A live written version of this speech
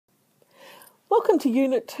Welcome to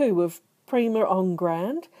Unit 2 of Prima on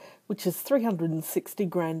Grand, which is 360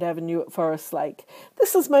 Grand Avenue at Forest Lake.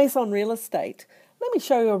 This is Maison Real Estate. Let me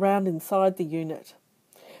show you around inside the unit.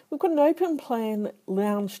 We've got an open plan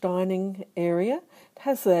lounge dining area. It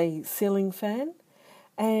has a ceiling fan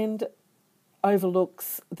and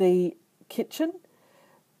overlooks the kitchen.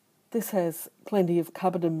 This has plenty of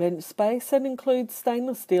cupboard and bench space and includes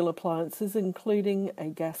stainless steel appliances, including a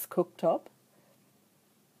gas cooktop.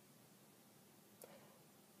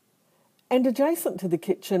 And adjacent to the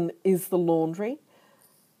kitchen is the laundry,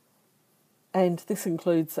 and this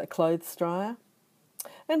includes a clothes dryer.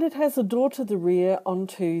 And it has a door to the rear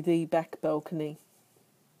onto the back balcony.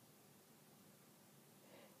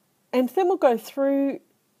 And then we'll go through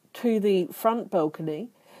to the front balcony.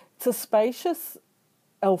 It's a spacious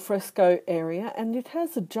alfresco area, and it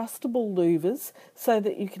has adjustable louvers so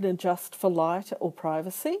that you can adjust for light or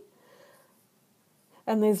privacy.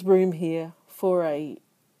 And there's room here for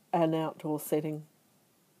an outdoor setting.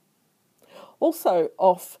 Also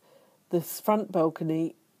off this front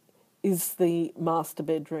balcony is the master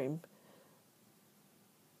bedroom.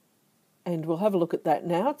 And we'll have a look at that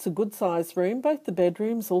now. It's a good sized room. Both the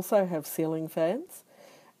bedrooms also have ceiling fans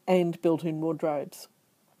and built-in wardrobes.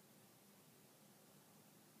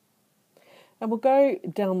 And we'll go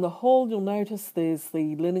down the hall. You'll notice there's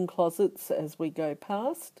the linen closets as we go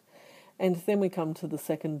past. And then we come to the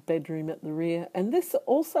second bedroom at the rear. And this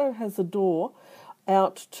also has a door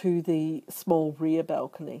out to the small rear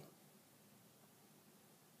balcony.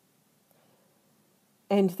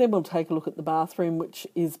 And then we'll take a look at the bathroom, which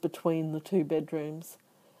is between the two bedrooms.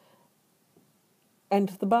 And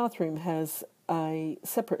the bathroom has a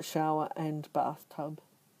separate shower and bathtub.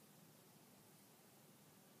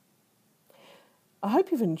 I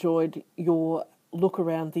hope you've enjoyed your look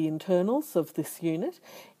around the internals of this unit.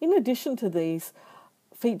 In addition to these,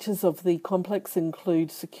 features of the complex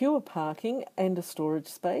include secure parking and a storage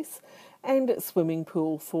space and a swimming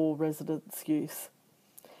pool for residents' use.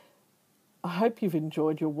 I hope you've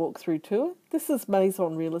enjoyed your walkthrough tour. This is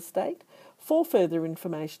Maison Real Estate. For further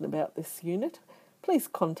information about this unit, please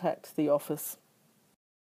contact the office.